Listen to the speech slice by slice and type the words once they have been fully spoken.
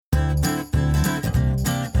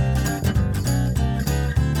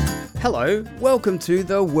Hello, welcome to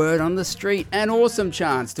The Word on the Street, an awesome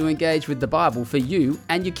chance to engage with the Bible for you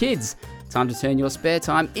and your kids. Time to turn your spare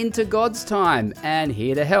time into God's time, and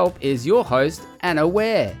here to help is your host, Anna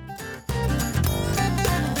Ware.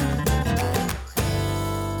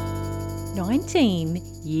 19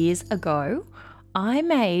 years ago, I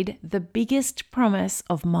made the biggest promise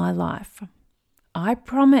of my life. I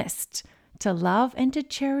promised to love and to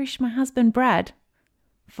cherish my husband, Brad,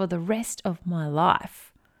 for the rest of my life.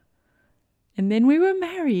 And then we were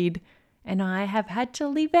married, and I have had to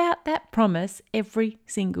live out that promise every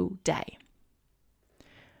single day.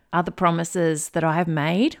 Other promises that I have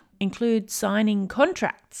made include signing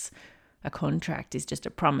contracts. A contract is just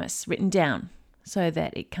a promise written down so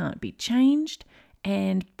that it can't be changed,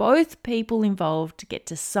 and both people involved get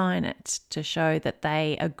to sign it to show that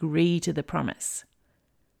they agree to the promise.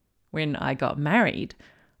 When I got married,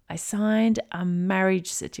 I signed a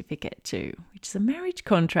marriage certificate too, which is a marriage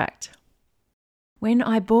contract. When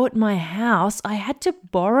I bought my house, I had to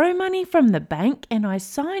borrow money from the bank, and I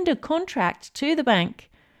signed a contract to the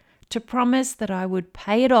bank to promise that I would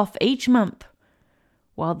pay it off each month,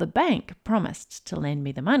 while the bank promised to lend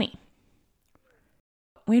me the money.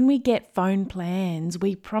 When we get phone plans,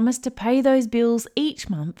 we promise to pay those bills each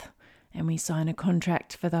month, and we sign a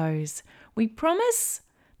contract for those. We promise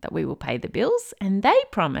that we will pay the bills, and they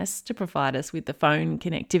promise to provide us with the phone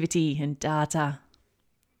connectivity and data.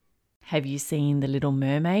 Have you seen The Little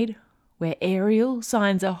Mermaid, where Ariel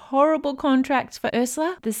signs a horrible contract for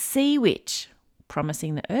Ursula, the sea witch,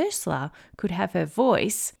 promising that Ursula could have her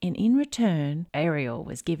voice, and in return, Ariel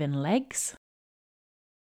was given legs?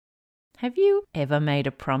 Have you ever made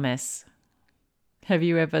a promise? Have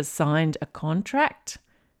you ever signed a contract?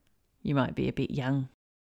 You might be a bit young.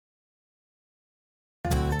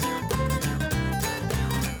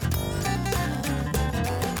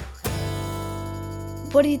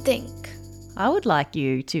 What do you think? I would like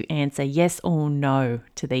you to answer yes or no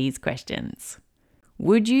to these questions.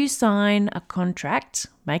 Would you sign a contract,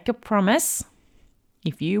 make a promise,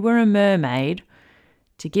 if you were a mermaid,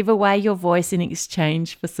 to give away your voice in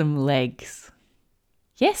exchange for some legs?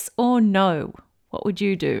 Yes or no? What would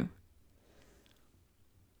you do?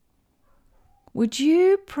 Would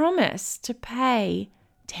you promise to pay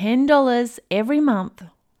 $10 every month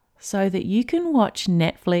so that you can watch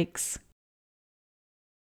Netflix?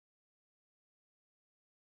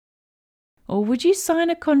 Or would you sign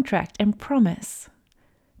a contract and promise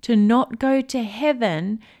to not go to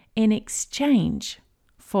heaven in exchange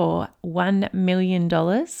for $1 million?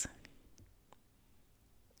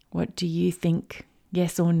 What do you think?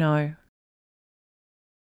 Yes or no?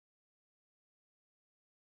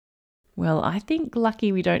 Well, I think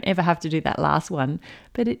lucky we don't ever have to do that last one,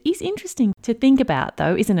 but it is interesting to think about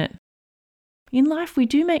though, isn't it? In life we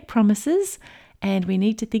do make promises, and we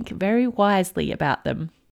need to think very wisely about them.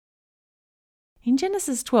 In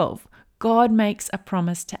Genesis 12, God makes a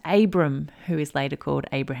promise to Abram, who is later called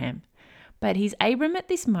Abraham. But he's Abram at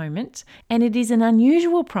this moment, and it is an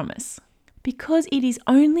unusual promise because it is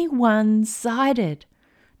only one-sided.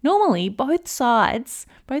 Normally, both sides,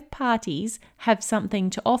 both parties, have something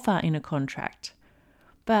to offer in a contract.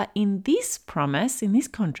 But in this promise, in this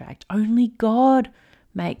contract, only God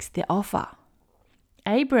makes the offer.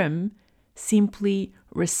 Abram simply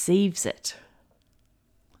receives it.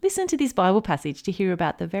 Listen to this Bible passage to hear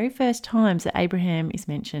about the very first times that Abraham is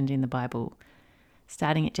mentioned in the Bible,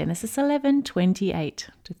 starting at Genesis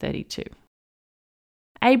 11:28-32.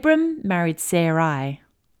 Abram married Sarai.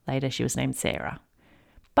 Later she was named Sarah.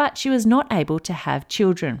 But she was not able to have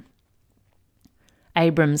children.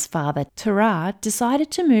 Abram's father, Terah, decided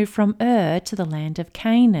to move from Ur to the land of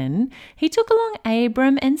Canaan. He took along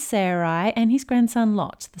Abram and Sarai and his grandson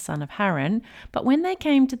Lot, the son of Haran. But when they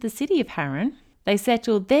came to the city of Haran, they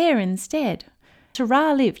settled there instead.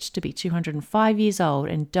 Terah lived to be 205 years old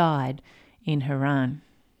and died in Haran.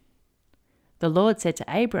 The Lord said to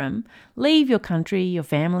Abram, "Leave your country, your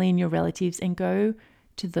family and your relatives and go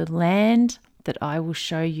to the land that I will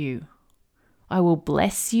show you. I will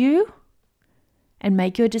bless you and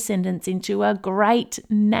make your descendants into a great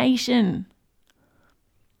nation.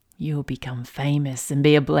 You will become famous and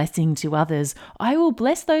be a blessing to others. I will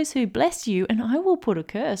bless those who bless you, and I will put a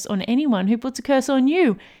curse on anyone who puts a curse on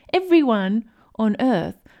you. Everyone on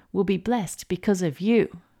earth will be blessed because of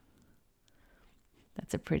you."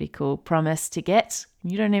 That's a pretty cool promise to get.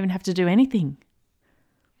 You don't even have to do anything.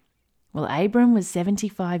 Well, Abram was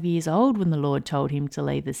 75 years old when the Lord told him to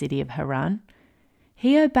leave the city of Haran.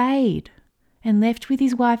 He obeyed and left with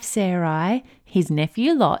his wife Sarai, his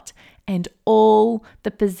nephew Lot, and all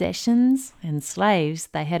the possessions and slaves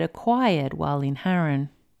they had acquired while in Haran.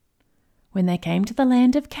 When they came to the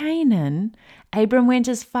land of Canaan, Abram went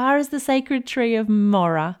as far as the sacred tree of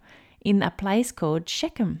Morah in a place called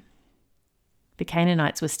Shechem. The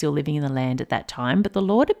Canaanites were still living in the land at that time, but the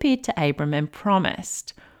Lord appeared to Abram and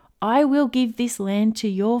promised, "I will give this land to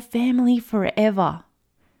your family forever."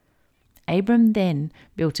 Abram then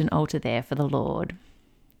built an altar there for the Lord.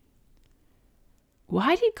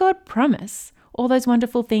 Why did God promise all those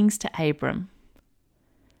wonderful things to Abram?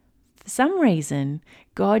 For some reason,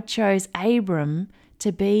 God chose Abram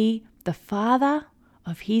to be the father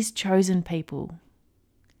of his chosen people.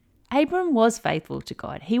 Abram was faithful to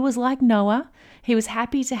God. He was like Noah. He was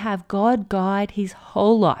happy to have God guide his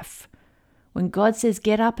whole life. When God says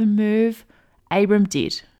get up and move, Abram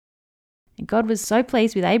did. And God was so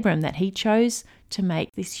pleased with Abram that he chose to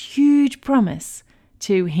make this huge promise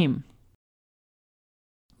to him.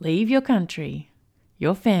 Leave your country,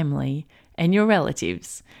 your family, and your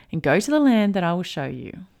relatives, and go to the land that I will show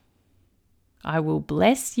you. I will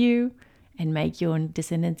bless you and make your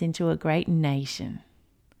descendants into a great nation.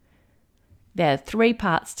 There are 3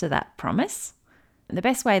 parts to that promise. And the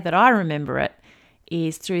best way that I remember it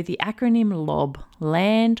is through the acronym LOB,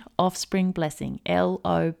 Land, Offspring, Blessing,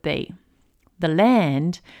 LOB. The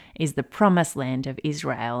land is the promised land of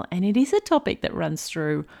Israel, and it is a topic that runs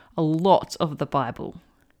through a lot of the Bible.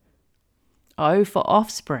 O for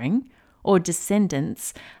offspring or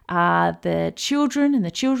descendants are the children and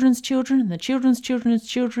the children's children and the children's children's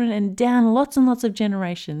children and down lots and lots of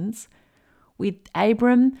generations, with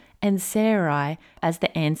Abram and Sarai as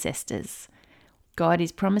the ancestors. God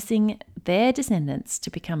is promising their descendants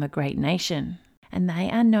to become a great nation, and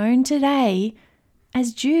they are known today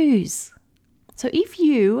as Jews. So if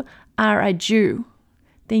you are a Jew,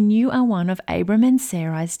 then you are one of Abram and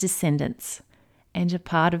Sarai's descendants and a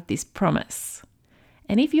part of this promise.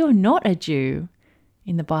 And if you're not a Jew,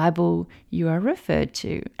 in the Bible, you are referred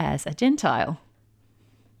to as a Gentile.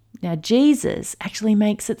 Now, Jesus actually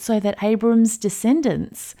makes it so that Abram's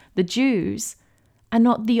descendants, the Jews, are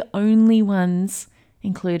not the only ones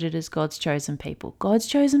included as God's chosen people. God's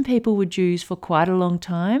chosen people were Jews for quite a long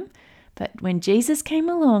time, but when Jesus came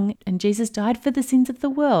along and Jesus died for the sins of the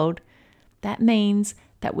world, that means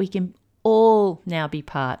that we can all now be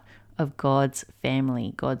part of God's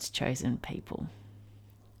family, God's chosen people.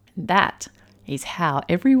 That is how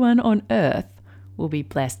everyone on earth will be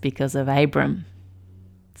blessed because of Abram.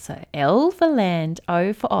 So L for land,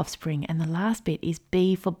 O for offspring, and the last bit is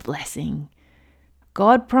B for blessing.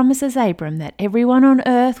 God promises Abram that everyone on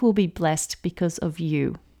earth will be blessed because of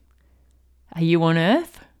you. Are you on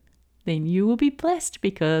earth? Then you will be blessed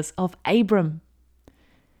because of Abram.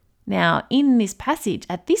 Now, in this passage,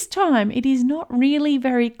 at this time, it is not really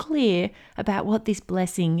very clear about what this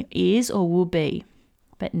blessing is or will be.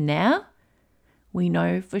 But now we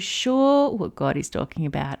know for sure what God is talking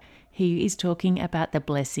about. He is talking about the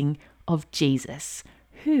blessing of Jesus,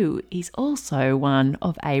 who is also one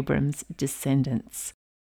of Abram's descendants.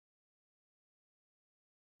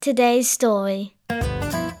 Today's story.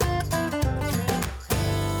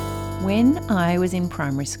 When I was in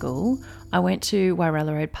primary school, I went to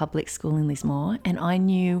Warrella Road Public School in Lismore, and I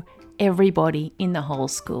knew everybody in the whole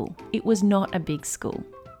school. It was not a big school.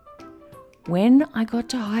 When I got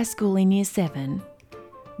to high school in Year 7,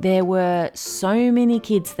 there were so many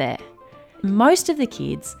kids there. Most of the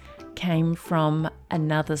kids came from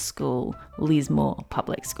another school, Lismore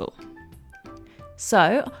Public School.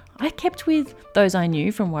 So I kept with those I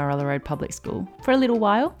knew from Warrella Road Public School for a little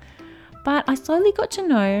while, but I slowly got to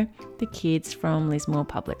know the kids from Lismore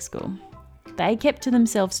Public School. They kept to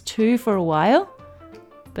themselves too for a while,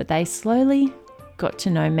 but they slowly got to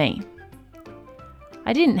know me.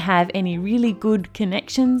 I didn't have any really good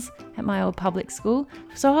connections at my old public school,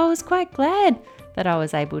 so I was quite glad that I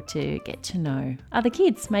was able to get to know other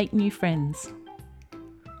kids, make new friends.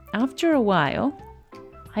 After a while,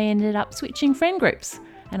 I ended up switching friend groups,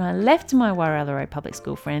 and I left my Warrella Road Public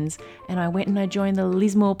School friends and I went and I joined the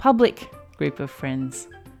Lismore Public group of friends.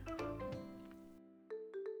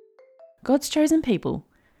 God's chosen people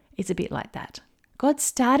is a bit like that. God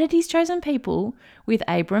started his chosen people with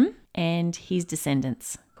Abram and his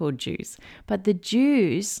descendants called Jews. But the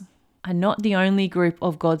Jews are not the only group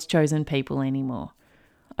of God's chosen people anymore.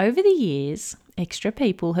 Over the years, extra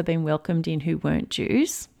people have been welcomed in who weren't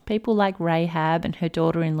Jews. People like Rahab and her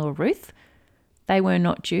daughter-in-law Ruth. They were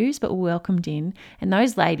not Jews but were welcomed in. And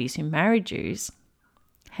those ladies who married Jews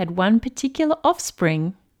had one particular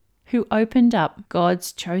offspring who opened up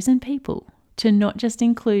God's chosen people to not just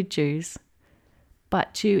include Jews,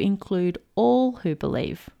 but to include all who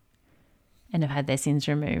believe and have had their sins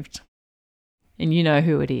removed. And you know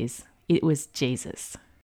who it is. It was Jesus.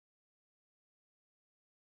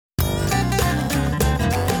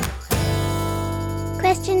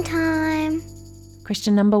 Question time.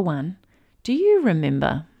 Question number 1. Do you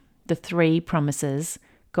remember the 3 promises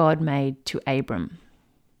God made to Abram?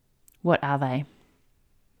 What are they?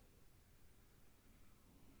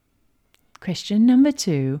 Question number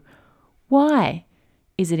 2. Why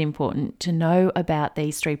is it important to know about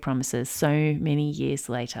these 3 promises so many years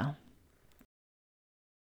later?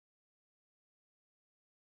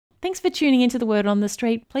 Thanks for tuning into the Word on the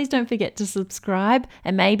Street. Please don't forget to subscribe,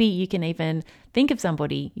 and maybe you can even think of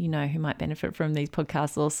somebody you know who might benefit from these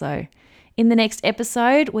podcasts also. In the next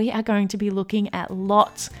episode, we are going to be looking at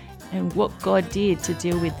Lot and what God did to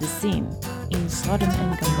deal with the sin in Sodom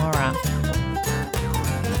and Gomorrah.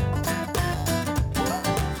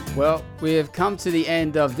 Well, we have come to the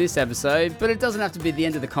end of this episode, but it doesn't have to be the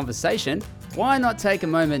end of the conversation. Why not take a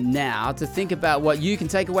moment now to think about what you can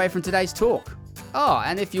take away from today's talk? Oh,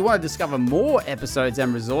 and if you want to discover more episodes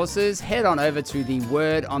and resources, head on over to the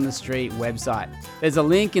Word on the Street website. There's a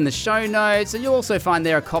link in the show notes, and you'll also find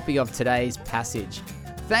there a copy of today's passage.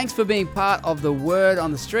 Thanks for being part of the Word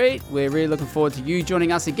on the Street. We're really looking forward to you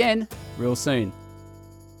joining us again real soon.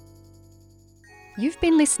 You've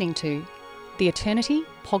been listening to the Eternity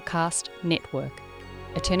Podcast Network,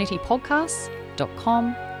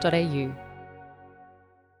 eternitypodcasts.com.au.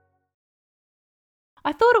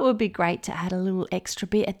 I thought it would be great to add a little extra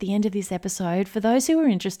bit at the end of this episode for those who are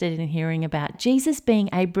interested in hearing about Jesus being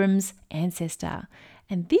Abram's ancestor.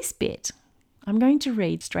 And this bit, I'm going to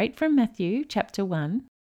read straight from Matthew chapter 1.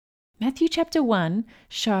 Matthew chapter 1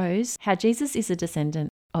 shows how Jesus is a descendant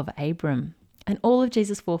of Abram and all of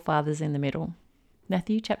Jesus' forefathers in the middle.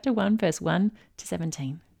 Matthew chapter 1, verse 1 to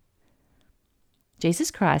 17. Jesus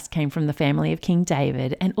Christ came from the family of King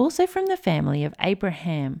David and also from the family of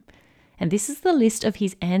Abraham. And this is the list of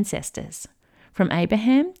his ancestors. From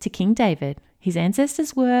Abraham to King David, his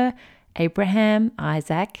ancestors were Abraham,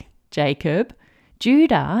 Isaac, Jacob,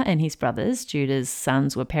 Judah and his brothers. Judah's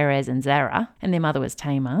sons were Perez and Zerah, and their mother was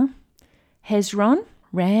Tamar. Hezron,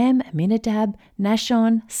 Ram, Aminadab,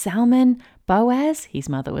 Nahshon, Salmon, Boaz, his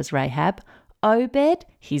mother was Rahab, Obed,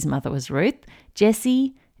 his mother was Ruth,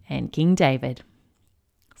 Jesse, and King David.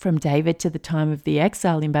 From David to the time of the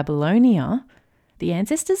exile in Babylonia, the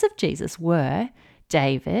ancestors of Jesus were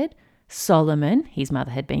David, Solomon, his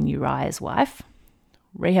mother had been Uriah's wife,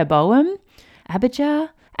 Rehoboam,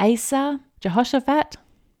 Abijah, Asa, Jehoshaphat,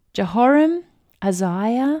 Jehoram,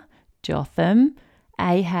 Uzziah, Jotham,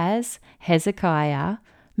 Ahaz, Hezekiah,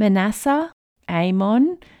 Manasseh,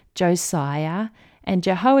 Amon, Josiah, and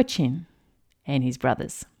Jehoiachin and his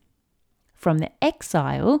brothers. From the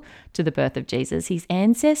exile to the birth of Jesus, his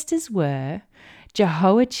ancestors were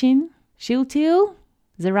Jehoiachin, Shealtiel,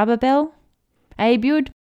 Zerubbabel, Abiud,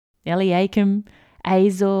 Eliakim,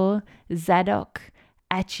 Azor, Zadok,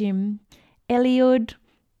 Achim, Eliud,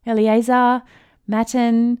 Eleazar,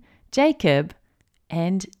 Matan, Jacob,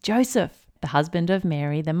 and Joseph, the husband of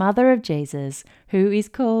Mary, the mother of Jesus, who is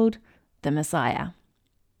called the Messiah.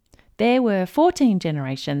 There were 14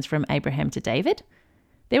 generations from Abraham to David.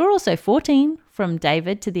 There were also 14 from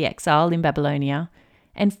David to the exile in Babylonia,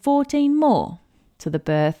 and 14 more to the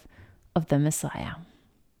birth of the Messiah.